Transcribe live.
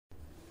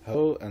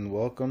Hello and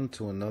welcome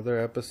to another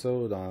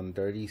episode on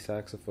Dirty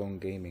Saxophone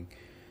Gaming.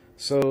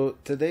 So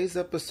today's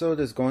episode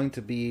is going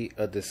to be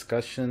a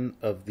discussion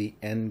of the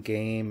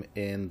Endgame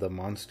in the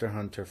Monster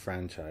Hunter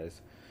franchise.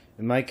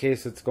 In my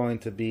case, it's going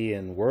to be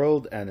in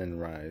World and in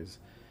Rise.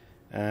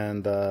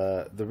 And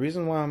the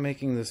reason why I'm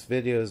making this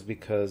video is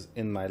because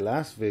in my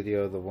last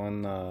video, the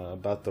one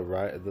about the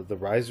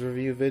Rise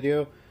review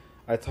video,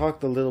 I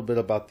talked a little bit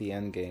about the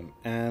endgame,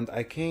 and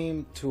I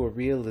came to a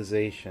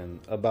realization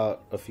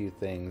about a few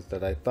things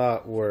that I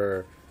thought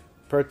were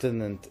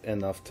pertinent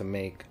enough to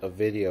make a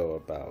video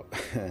about.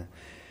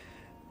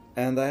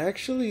 And I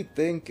actually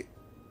think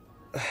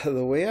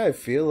the way I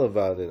feel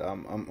about it,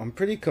 I'm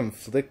pretty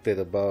conflicted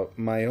about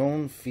my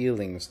own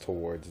feelings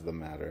towards the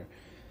matter,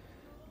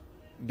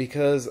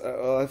 because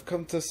I've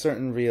come to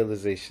certain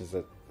realizations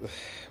that,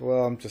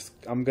 well,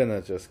 I'm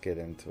gonna just get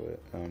into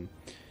it.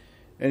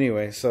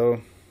 Anyway,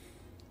 so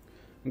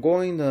I'm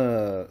going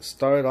to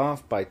start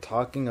off by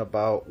talking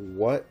about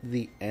what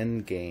the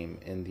end game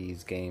in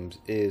these games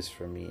is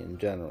for me in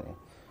general,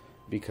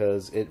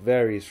 because it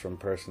varies from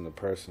person to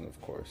person,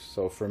 of course.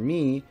 So for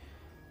me,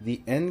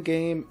 the end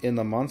game in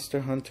the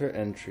Monster Hunter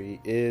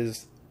entry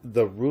is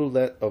the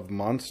roulette of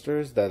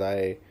monsters that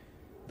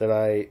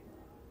I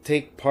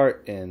take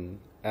part in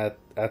at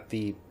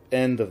the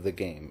end of the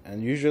game.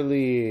 And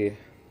usually,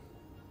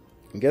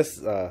 I guess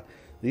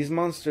these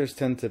monsters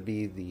tend to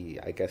be the,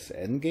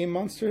 endgame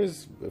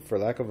monsters, for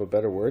lack of a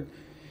better word.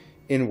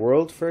 In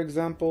World, for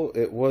example,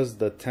 it was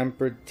the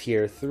Tempered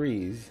Tier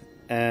 3s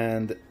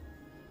and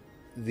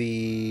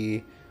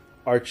the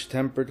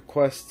Arch-Tempered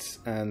quests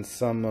and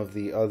some of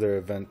the other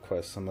event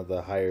quests, some of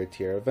the higher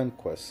tier event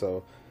quests.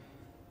 So,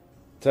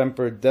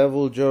 Tempered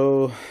Devil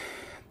Joe,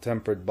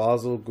 Tempered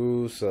Basil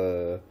Goose,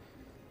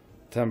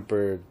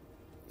 Tempered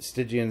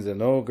Stygian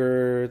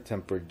Zenogre,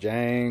 Tempered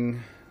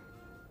Jang,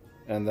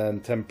 and then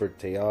Tempered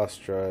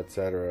Teostra,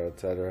 etc.,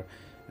 etc.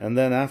 And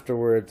then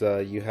afterwards,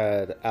 you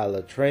had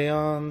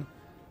Alatreon,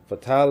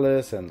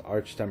 Fatalis, and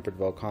Arch-Tempered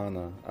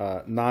Volcana.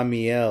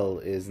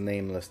 Namiel is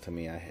nameless to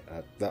me.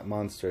 That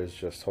monster is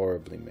just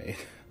horribly made.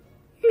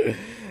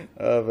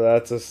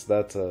 But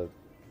that's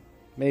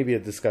maybe a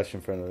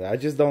discussion for another. I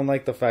just don't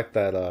like the fact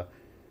that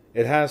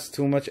it has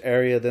too much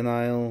area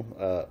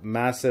denial,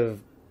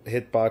 massive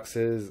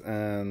hitboxes,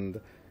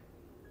 and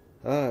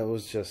it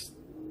was just,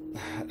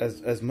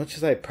 as much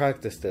as I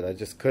practiced it,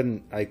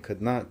 I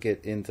could not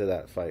get into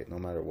that fight no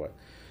matter what.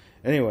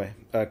 Anyway,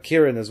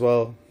 Kieran as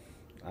well.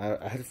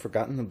 I had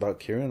forgotten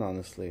about Kieran,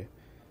 honestly.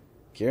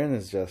 Kieran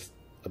is just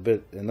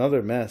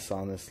another mess,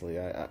 honestly.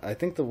 I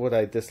think that what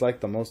I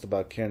dislike the most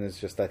about Kieran is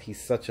just that he's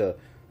such a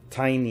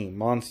tiny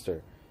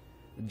monster.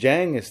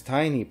 Jang is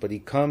tiny, but he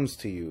comes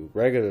to you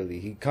regularly.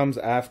 He comes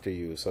after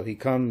you, so he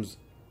comes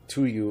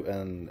to you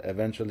and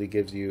eventually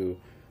gives you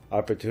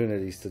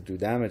opportunities to do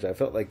damage. I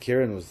felt like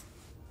Kieran was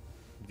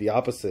the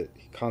opposite.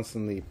 He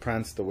constantly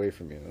pranced away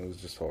from you. It was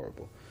just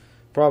horrible.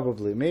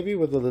 Probably, maybe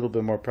with a little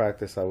bit more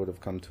practice, I would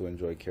have come to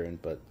enjoy Kieran,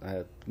 but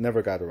I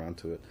never got around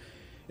to it.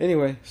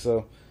 Anyway,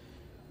 so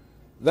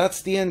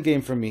that's the end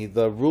game for me.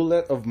 The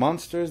roulette of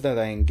monsters that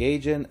I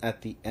engage in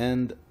at the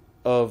end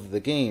of the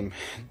game.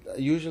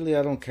 Usually,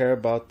 I don't care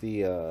about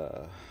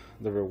the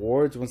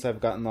rewards once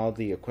I've gotten all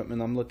the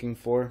equipment I'm looking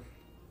for,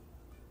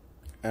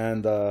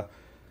 and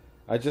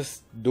I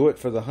just do it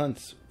for the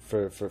hunts.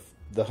 For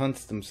the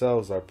hunts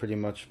themselves are pretty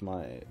much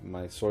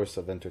my source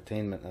of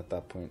entertainment at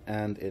that point.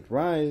 And at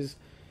Rise,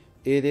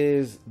 it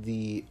is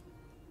the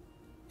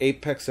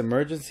Apex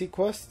emergency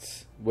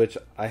quests, which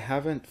I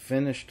haven't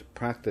finished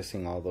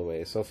practicing all the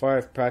way. So far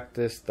I've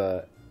practiced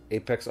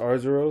Apex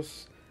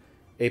Arzuros,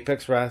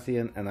 Apex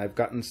Rathian, and I've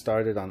gotten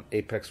started on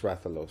Apex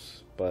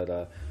Rathalos.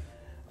 But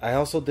I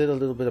also did a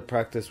little bit of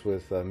practice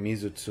with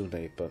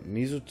Mizutsune, but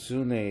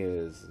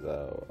Mizutsune is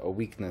a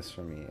weakness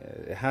for me.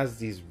 It has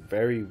these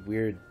very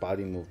weird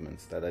body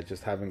movements that I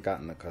just haven't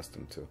gotten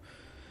accustomed to.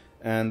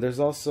 And there's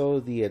also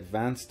the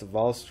Advanced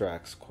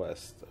Valstrax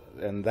quest,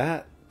 and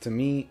that, to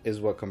me, is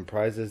what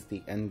comprises the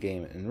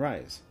endgame in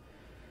Rise.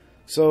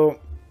 So,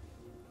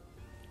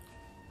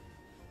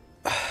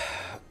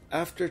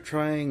 after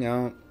trying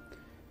out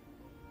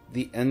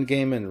the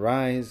endgame in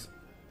Rise,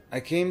 I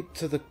came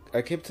to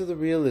the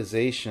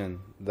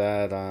realization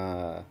that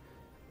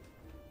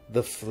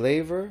the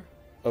flavor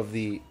of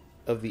the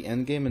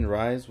endgame in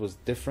Rise was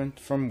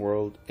different from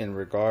World in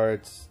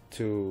regards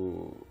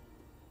to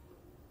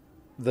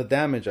the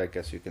damage, I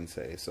guess you can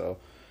say. So,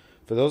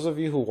 for those of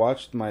you who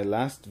watched my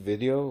last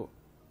video,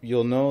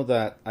 you'll know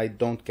that I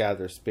don't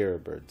gather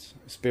spirit birds.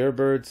 Spirit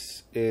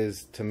birds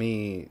is, to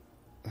me,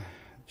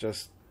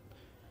 just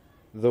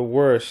the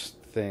worst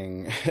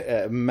thing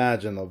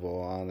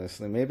imaginable,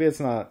 honestly. Maybe it's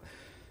not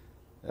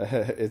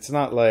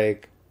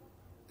like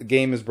the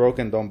game is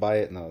broken, don't buy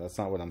it. No, that's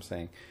not what I'm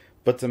saying.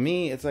 But to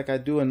me, it's like I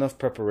do enough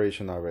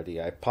preparation already.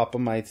 I pop a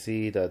Might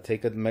Seed,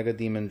 take a Mega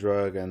Demon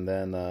Drug, and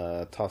then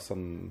toss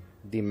some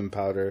Demon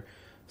Powder,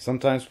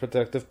 sometimes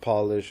Protective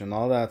Polish, and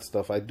all that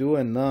stuff. I do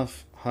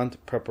enough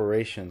hunt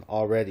preparation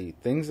already.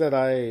 Things that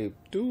I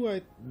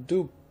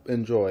do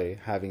enjoy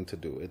having to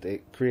do.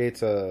 It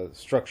creates a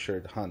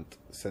structured hunt,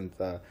 since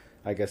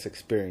I guess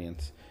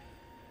experience.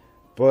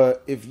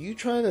 But if you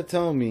try to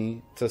tell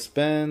me to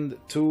spend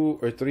 2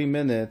 or 3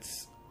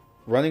 minutes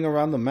running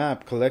around the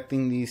map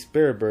collecting these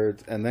spirit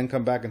birds and then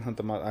come back and hunt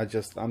them out,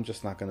 I'm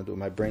just not gonna do it.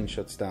 My brain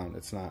shuts down.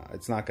 It's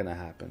not gonna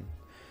happen.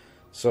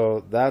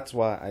 So that's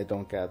why I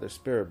don't gather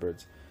spirit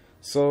birds.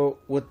 So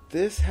what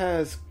this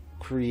has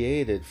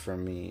created for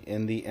me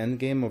in the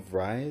endgame of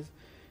Rise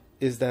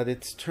is that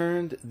it's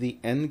turned the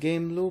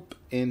endgame loop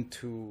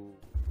into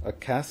a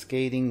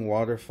cascading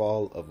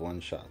waterfall of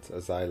one-shots,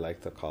 as I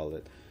like to call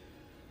it.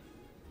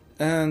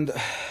 And,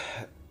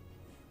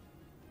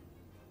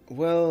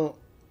 well,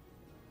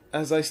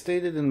 as I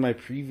stated in my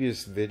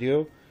previous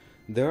video,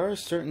 there are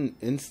certain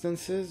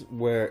instances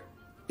where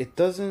it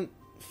doesn't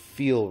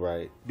feel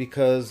right,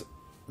 because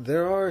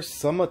there are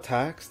some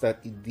attacks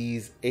that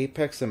these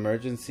Apex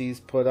emergencies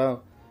put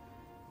out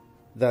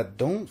that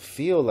don't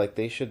feel like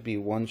they should be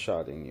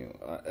one-shotting you,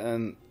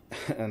 and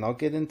I'll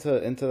get into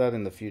that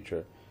in the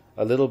future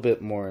a little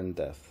bit more in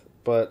depth.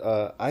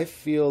 But I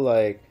feel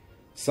like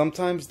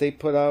sometimes they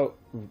put out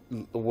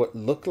what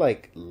look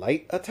like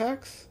light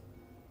attacks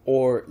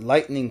or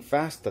lightning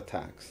fast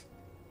attacks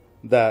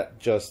that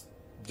just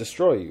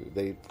destroy you.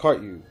 They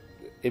cart you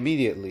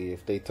immediately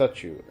if they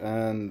touch you,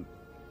 and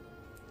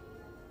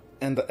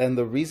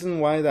the reason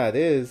why that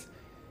is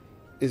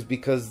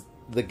because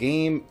the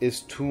game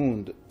is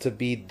tuned to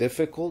be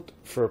difficult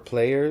for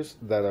players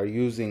that are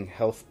using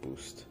health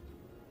boost.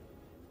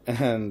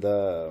 And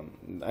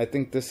I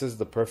think this is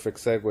the perfect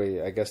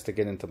segue, I guess, to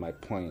get into my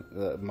point,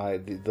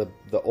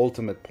 the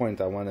ultimate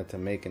point I wanted to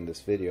make in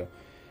this video.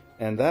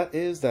 And that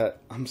is that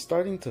I'm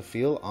starting to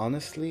feel,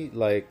 honestly,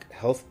 like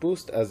health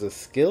boost as a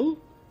skill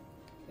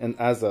and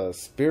as a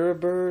spirit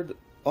bird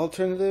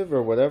alternative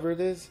or whatever it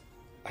is,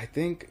 I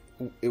think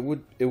it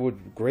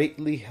would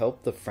greatly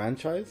help the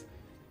franchise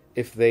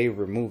if they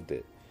removed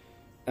it.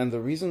 And the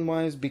reason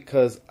why is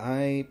because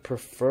I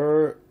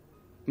prefer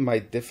my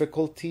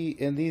difficulty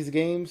in these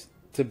games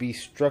to be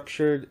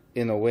structured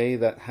in a way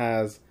that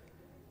has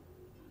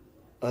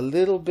a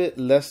little bit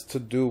less to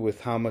do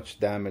with how much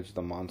damage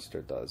the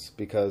monster does.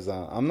 Because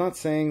I'm not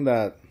saying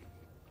that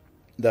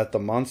the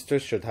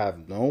monsters should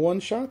have no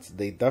one-shots.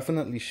 They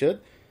definitely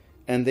should.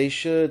 And they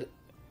should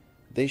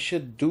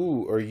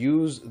do or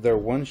use their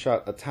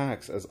one-shot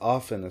attacks as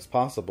often as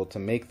possible to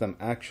make them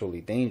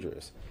actually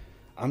dangerous.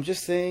 I'm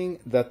just saying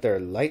that their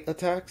light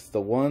attacks,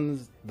 the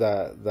ones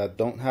that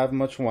don't have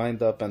much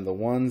wind up, and the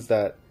ones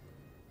that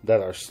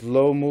are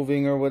slow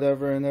moving or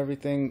whatever and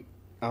everything,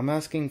 I'm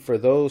asking for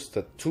those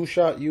to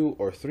 2-shot you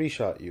or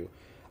 3-shot you.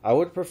 I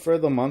would prefer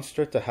the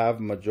monster to have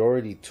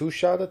majority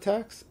 2-shot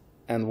attacks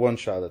and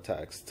 1-shot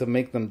attacks to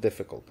make them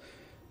difficult.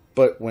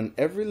 But when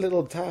every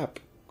little tap,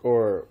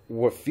 or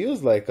what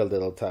feels like a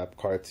little tap,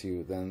 carts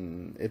you,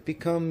 then it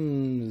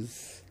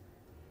becomes,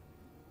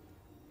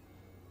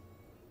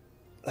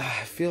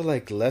 I feel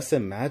like, less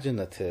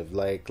imaginative.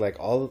 Like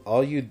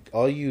all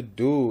you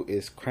do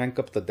is crank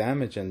up the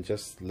damage and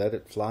just let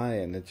it fly,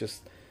 and it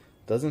just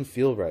doesn't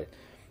feel right.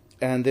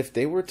 And if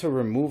they were to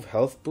remove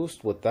health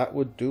boost, what that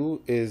would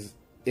do is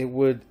it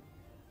would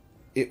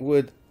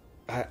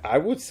I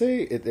would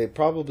say it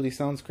probably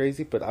sounds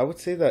crazy, but I would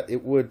say that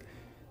it would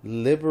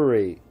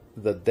liberate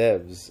the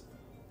devs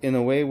in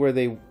a way where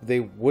they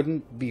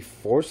wouldn't be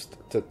forced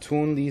to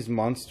tune these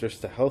monsters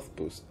to health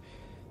boost.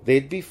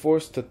 They'd be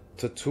forced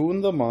to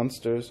tune the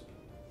monsters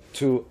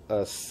to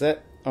a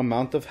set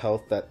amount of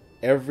health that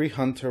every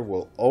hunter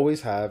will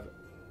always have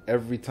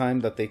every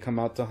time that they come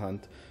out to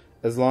hunt,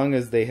 as long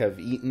as they have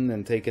eaten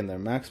and taken their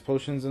max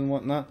potions and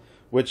whatnot,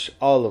 which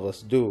all of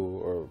us do,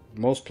 or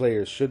most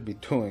players should be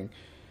doing.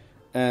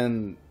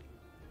 And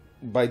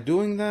by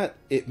doing that,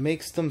 it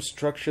makes them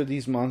structure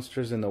these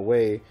monsters in a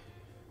way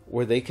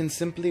where they can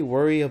simply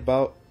worry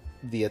about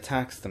the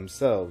attacks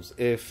themselves.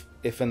 If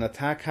an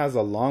attack has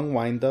a long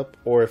windup,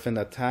 or if an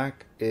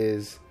attack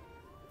is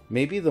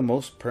maybe the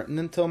most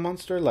pertinent to a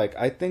monster, like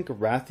I think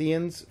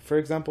Rathian's, for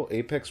example,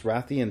 Apex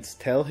Rathian's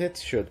tail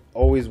hits should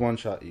always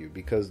one-shot you,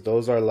 because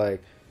those are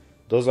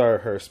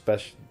her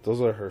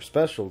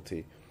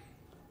specialty.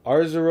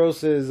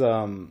 Arzuros's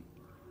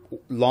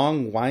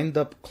long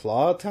wind-up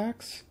claw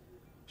attacks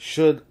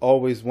should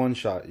always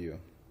one-shot you,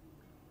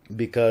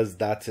 because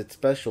that's its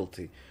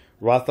specialty.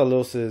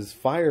 Rathalos's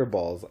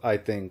fireballs, I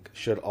think,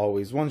 should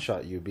always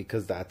one-shot you,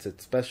 because that's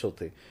its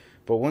specialty.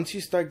 But once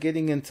you start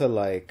getting into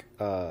like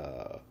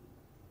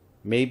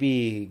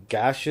maybe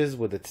gashes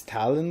with its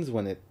talons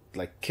when it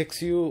like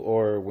kicks you,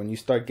 or when you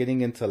start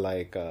getting into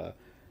like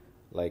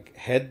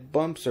head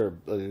bumps or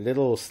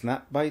little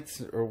snap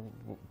bites or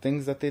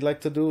things that they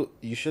like to do,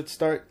 you should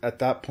start at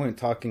that point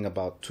talking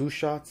about 2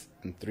 shots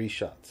and 3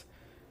 shots.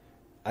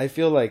 I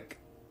feel like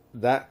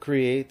that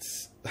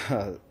creates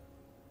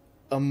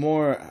a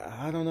more,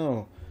 I don't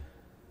know,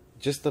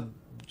 just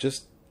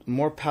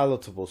more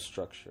palatable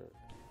structure.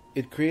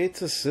 It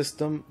creates a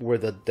system where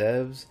the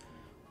devs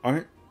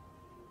aren't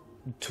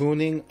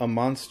tuning a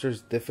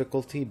monster's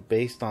difficulty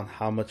based on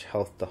how much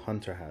health the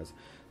hunter has.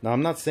 Now,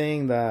 I'm not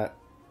saying that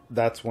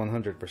that's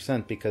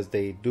 100%, because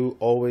they do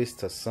always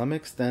to some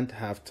extent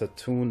have to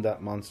tune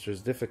that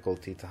monster's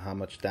difficulty to how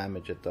much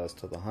damage it does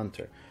to the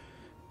hunter.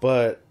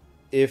 But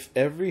if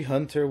every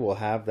hunter will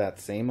have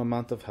that same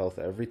amount of health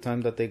every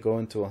time that they go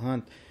into a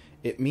hunt,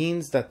 it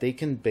means that they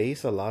can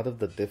base a lot of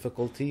the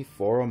difficulty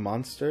for a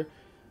monster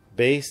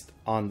based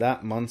on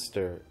that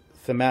monster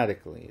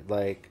thematically.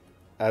 Like,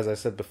 as I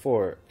said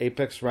before,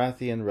 Apex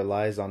Rathian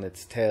relies on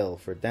its tail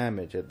for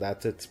damage.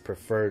 That's its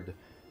preferred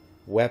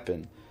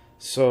weapon.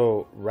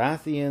 So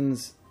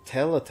Rathian's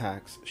tail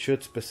attacks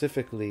should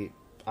specifically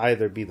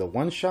either be the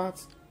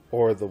one-shots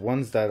or the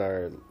ones that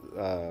are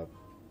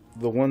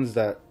the ones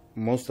that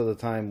most of the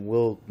time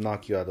will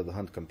knock you out of the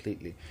hunt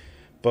completely.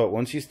 But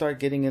once you start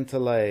getting into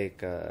like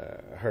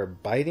her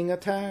biting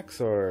attacks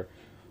or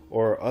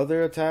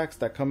other attacks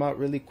that come out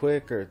really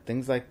quick or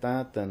things like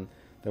that, then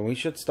we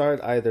should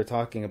start either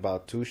talking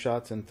about 2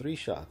 shots and 3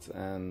 shots.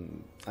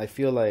 And I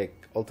feel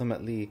like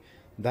ultimately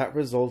that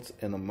results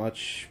in a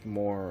much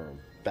more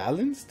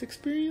balanced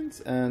experience.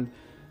 And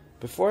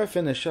before I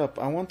finish up,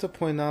 I want to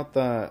point out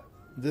that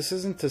this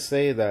isn't to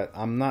say that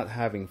I'm not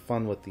having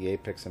fun with the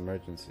Apex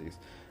emergencies.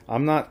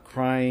 I'm not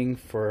crying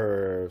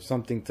for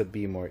something to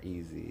be more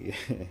easy.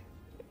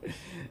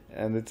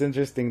 And it's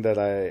interesting that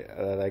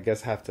I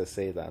guess have to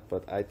say that,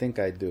 but I think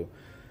I do.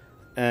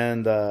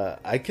 And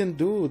I can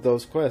do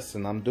those quests,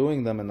 and I'm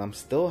doing them, and I'm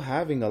still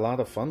having a lot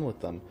of fun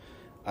with them.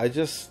 I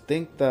just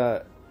think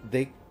that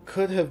they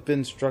could have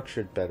been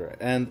structured better.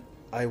 And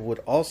I would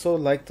also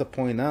like to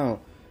point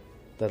out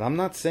that I'm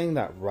not saying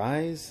that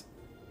Rise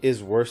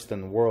is worse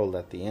than World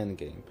at the end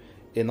game.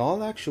 In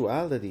all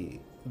actuality,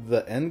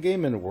 the end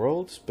game and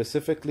World,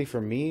 specifically for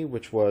me,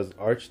 which was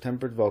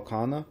Arch-Tempered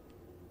Volcana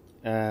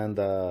and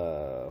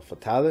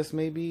Fatalis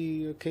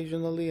maybe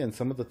occasionally, and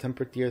some of the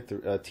Tempered tier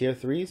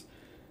 3s,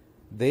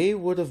 they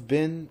would have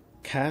been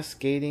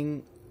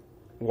cascading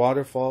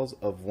waterfalls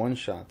of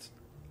one-shots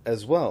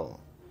as well,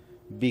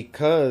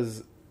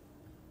 because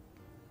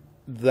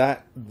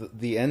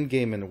the end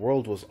game in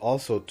World was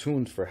also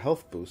tuned for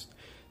health boost.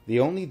 The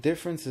only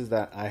difference is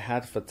that I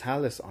had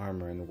Fatalis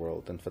armor in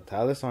World, and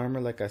Fatalis armor,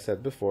 like I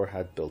said before,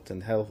 had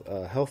built-in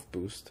health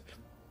boost,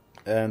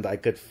 and I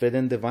could fit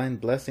in Divine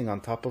Blessing on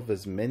top of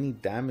as many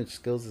damage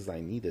skills as I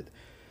needed.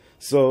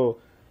 So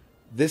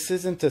this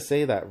isn't to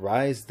say that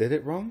Rise did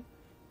it wrong.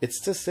 It's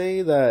to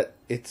say that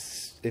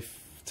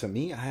to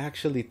me, I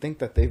actually think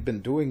that they've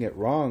been doing it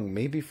wrong,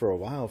 maybe for a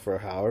while, for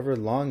however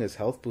long his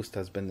health boost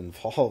has been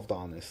involved,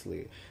 honestly.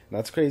 And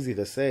that's crazy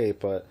to say,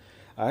 but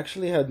I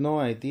actually had no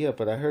idea.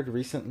 But I heard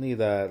recently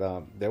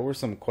that there were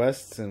some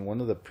quests in one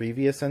of the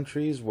previous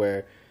entries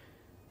where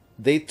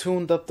they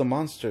tuned up the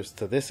monsters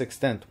to this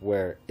extent,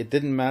 where it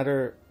didn't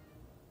matter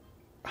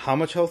how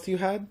much health you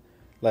had.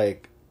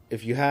 Like,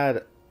 if you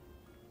had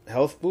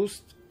health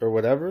boost or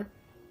whatever,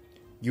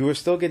 you were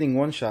still getting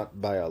one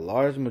shot by a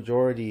large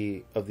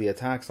majority of the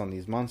attacks on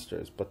these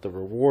monsters, but the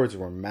rewards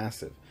were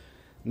massive.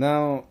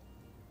 Now,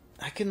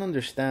 I can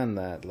understand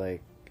that.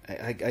 Like,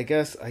 I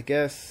guess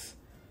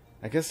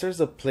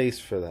there's a place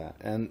for that,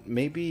 and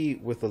maybe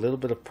with a little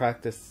bit of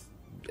practice,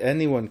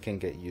 anyone can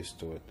get used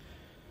to it.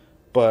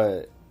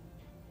 But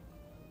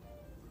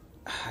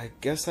I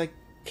guess I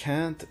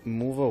can't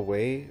move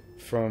away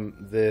from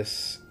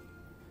this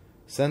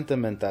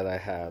sentiment that I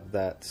have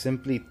that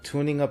simply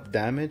tuning up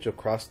damage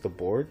across the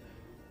board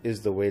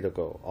is the way to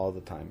go all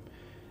the time.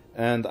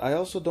 And I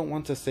also don't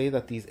want to say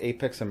that these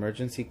Apex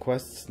emergency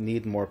quests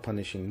need more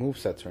punishing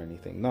movesets or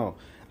anything. No,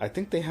 I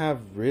think they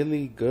have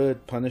really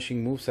good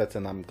punishing movesets,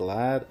 and I'm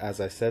glad,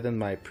 as I said in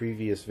my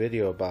previous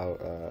video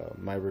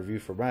about my review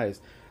for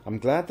Rise, I'm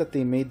glad that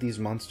they made these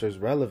monsters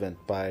relevant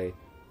by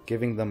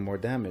giving them more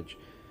damage.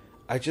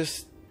 I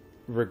just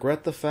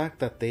regret the fact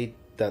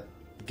that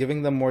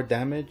giving them more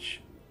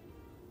damage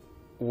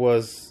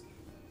was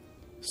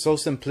so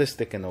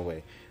simplistic in a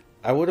way.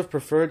 I would have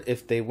preferred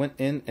if they went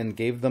in and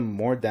gave them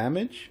more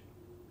damage,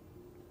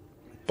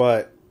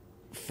 but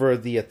for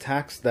the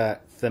attacks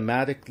that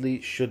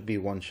thematically should be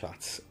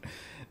one-shots.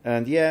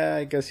 And yeah,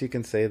 I guess you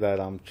can say that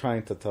I'm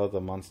trying to tell the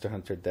Monster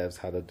Hunter devs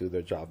how to do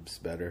their jobs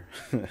better.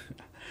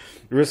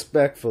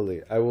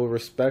 Respectfully, I will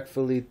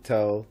respectfully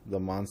tell the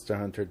Monster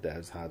Hunter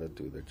devs how to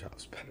do their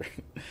jobs better.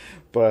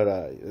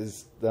 But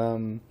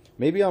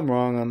maybe I'm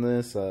wrong on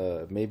this.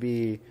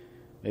 Maybe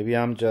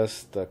I'm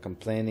just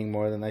complaining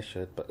more than I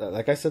should. But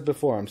like I said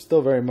before, I'm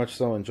still very much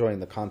so enjoying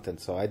the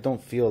content, so I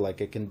don't feel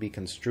like it can be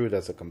construed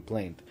as a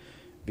complaint,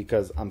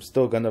 because I'm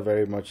still going to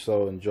very much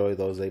so enjoy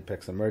those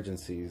Apex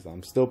emergencies.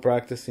 I'm still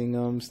practicing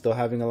them, still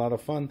having a lot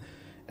of fun,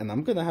 and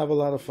I'm going to have a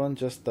lot of fun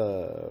just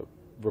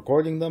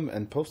recording them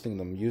and posting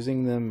them,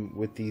 using them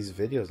with these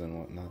videos and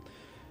whatnot.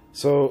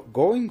 So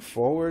going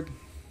forward,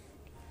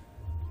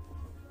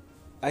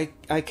 I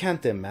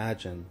can't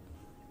imagine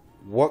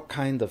what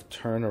kind of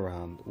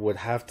turnaround would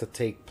have to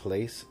take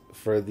place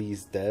for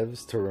these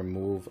devs to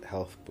remove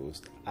health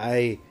boost.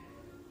 I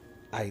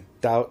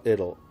doubt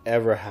it'll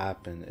ever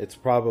happen. It's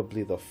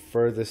probably the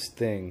furthest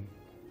thing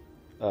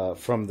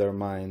from their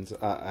minds.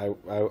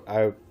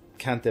 I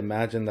can't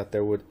imagine that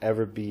there would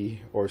ever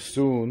be, or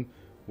soon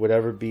would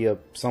ever be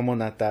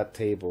someone at that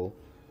table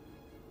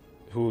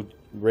who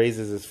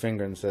raises his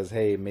finger and says,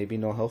 hey, maybe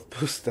no health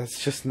boost.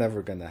 That's just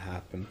never gonna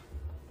happen.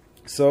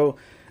 So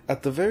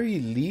at the very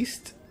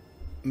least,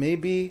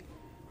 maybe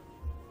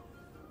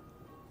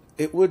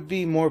it would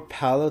be more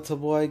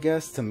palatable, I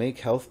guess, to make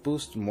health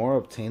boost more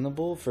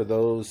obtainable for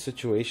those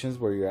situations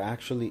where you're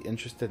actually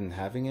interested in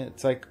having it.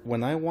 It's like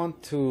when I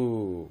want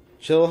to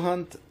chill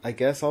hunt, I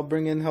guess I'll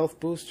bring in health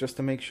boost just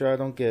to make sure I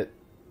don't get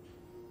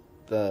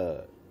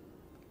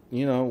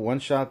one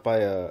shot by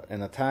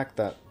an attack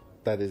that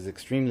is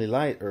extremely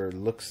light or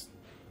looks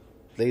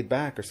laid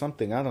back or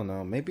something. I don't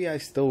know. Maybe I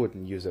still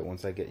wouldn't use it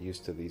once I get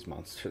used to these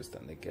monsters.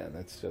 Then again,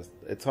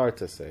 it's hard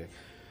to say.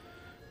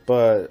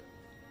 But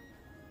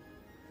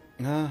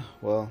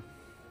well,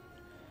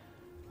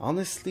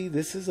 honestly,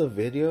 this is a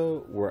video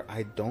where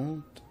I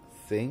don't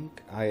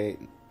think I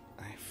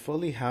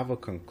fully have a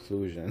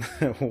conclusion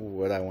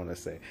what I want to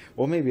say.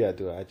 Well, maybe I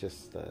do. I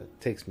just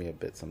takes me a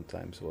bit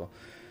sometimes. Well,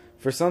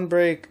 for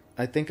Sunbreak,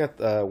 I think at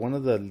one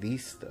of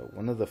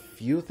the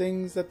few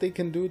things that they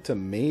can do to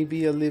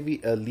maybe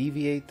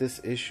alleviate this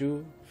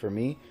issue for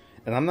me,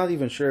 and I'm not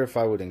even sure if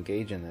I would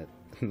engage in it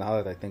now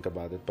that I think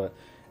about it, but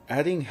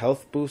adding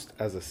health boost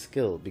as a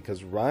skill,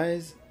 because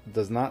Rise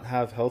does not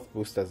have health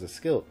boost as a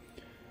skill.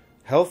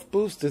 Health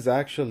boost is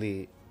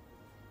actually,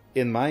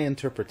 in my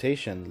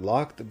interpretation,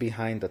 locked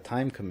behind a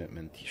time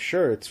commitment.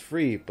 Sure, it's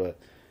free, but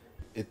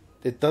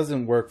it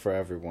doesn't work for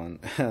everyone.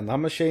 And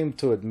I'm ashamed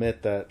to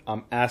admit that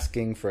I'm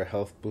asking for a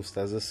health boost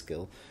as a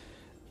skill.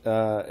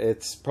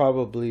 It's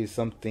probably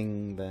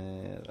something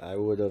that I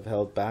would have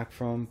held back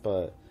from,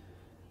 but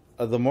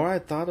the more I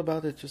thought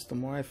about it, just the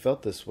more I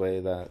felt this way,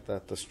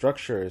 that the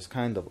structure is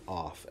kind of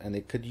off, and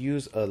it could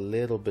use a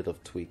little bit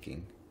of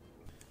tweaking.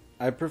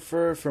 I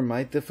prefer for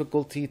my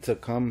difficulty to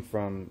come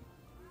from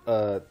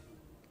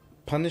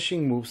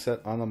punishing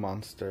moveset on a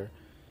monster,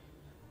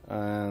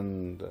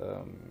 and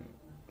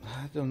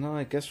I don't know,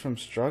 I guess from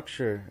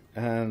structure.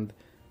 And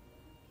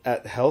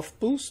at health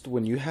boost,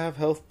 when you have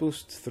health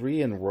boost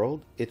 3 in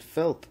world, it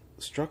felt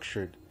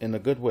structured in a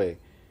good way.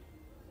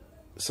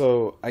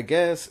 So I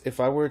guess if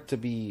I were to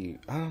be,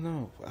 I don't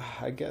know,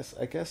 I guess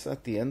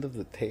at the end of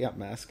the day,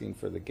 I'm asking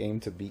for the game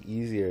to be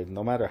easier,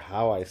 no matter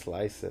how I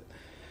slice it,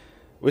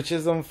 which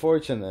is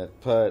unfortunate.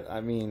 But I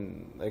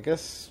mean, I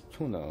guess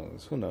who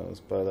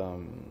knows. But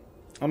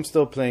I'm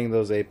still playing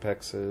those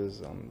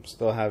Apexes. I'm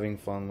still having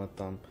fun with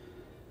them,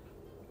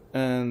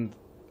 and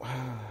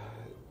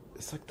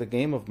it's like the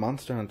game of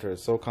Monster Hunter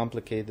is so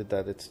complicated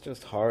that it's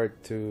just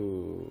hard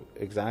to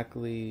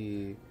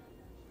exactly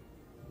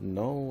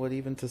know what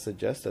even to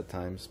suggest at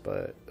times.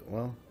 But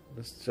well,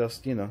 it's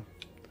just,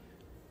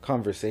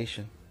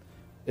 conversation.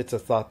 It's a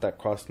thought that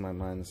crossed my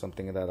mind,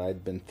 something that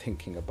I'd been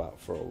thinking about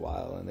for a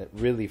while, and it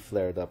really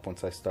flared up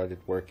once I started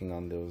working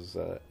on those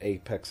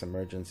Apex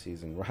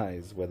emergencies and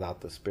Rise without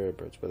the Spirit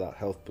Birds, without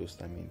health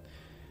boost. I mean,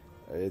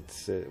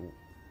 it's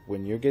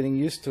when you're getting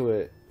used to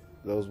it,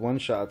 those one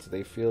shots,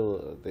 they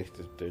feel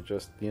they're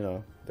just,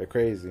 they're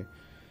crazy.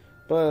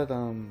 But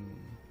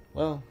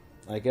well,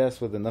 I guess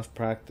with enough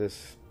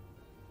practice,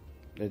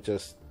 it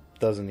just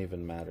doesn't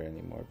even matter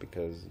anymore,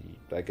 because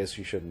I guess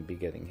you shouldn't be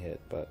getting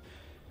hit. But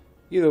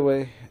either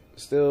way,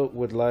 still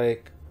would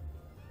like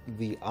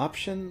the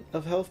option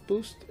of health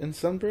boost in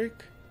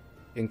Sunbreak,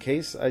 in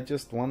case I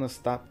just want to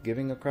stop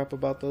giving a crap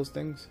about those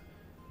things.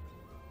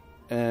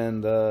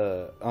 And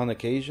on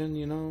occasion,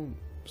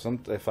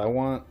 if I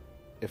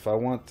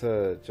want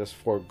to just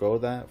forego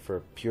that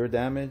for pure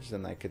damage,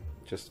 then I could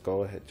just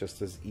go ahead,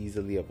 just as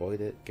easily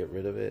avoid it, get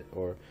rid of it,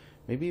 or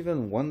maybe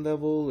even 1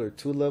 level or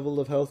 2 level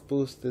of health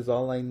boost is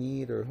all I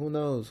need, or who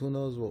knows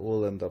what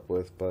we'll end up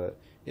with. But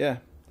yeah,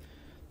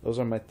 those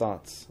are my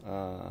thoughts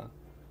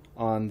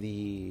on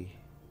the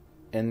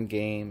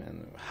Endgame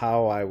and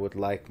how I would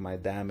like my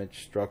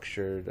damage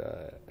structured.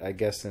 I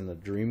guess in the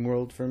dream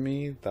world for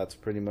me, that's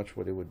pretty much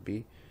what it would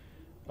be.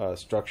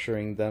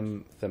 Structuring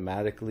them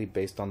thematically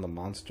based on the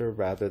monster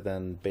rather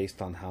than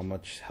based on how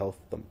much health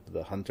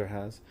the hunter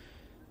has.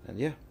 And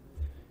yeah,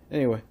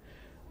 anyway,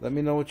 let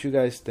me know what you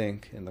guys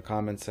think in the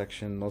comment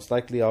section. Most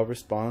likely I'll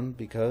respond,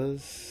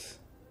 because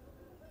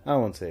I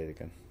won't say it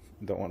again.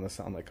 Don't want to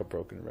sound like a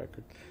broken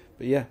record.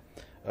 But yeah,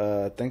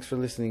 thanks for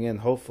listening in.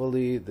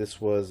 Hopefully this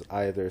was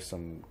either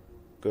some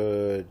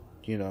good,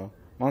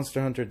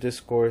 Monster Hunter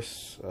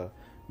discourse,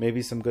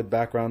 maybe some good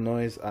background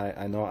noise.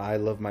 I know I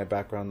love my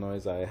background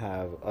noise. I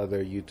have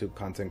other YouTube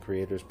content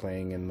creators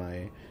playing in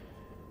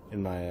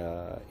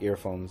my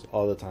earphones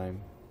all the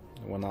time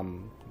when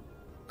I'm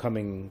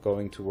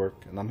going to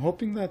work, and I'm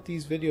hoping that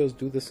these videos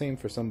do the same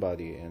for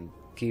somebody and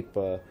keep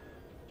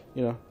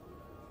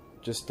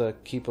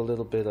keep a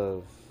little bit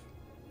of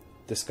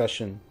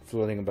discussion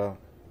floating about,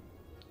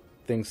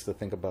 things to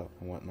think about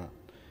and whatnot.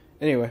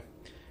 Anyway,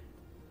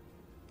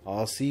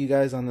 I'll see you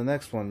guys on the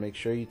next one. Make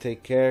sure you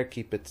take care,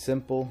 keep it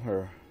simple,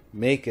 or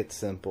make it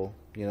simple,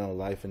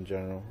 life in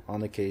general.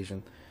 On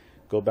occasion,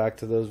 go back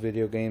to those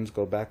video games,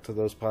 go back to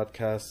those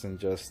podcasts, and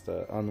just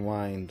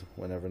unwind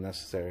whenever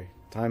necessary.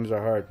 Times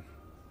are hard.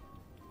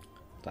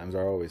 Times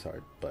are always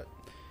hard, but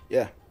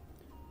yeah.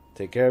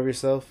 Take care of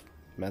yourself,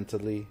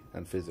 mentally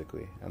and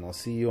physically. And I'll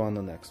see you on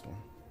the next one.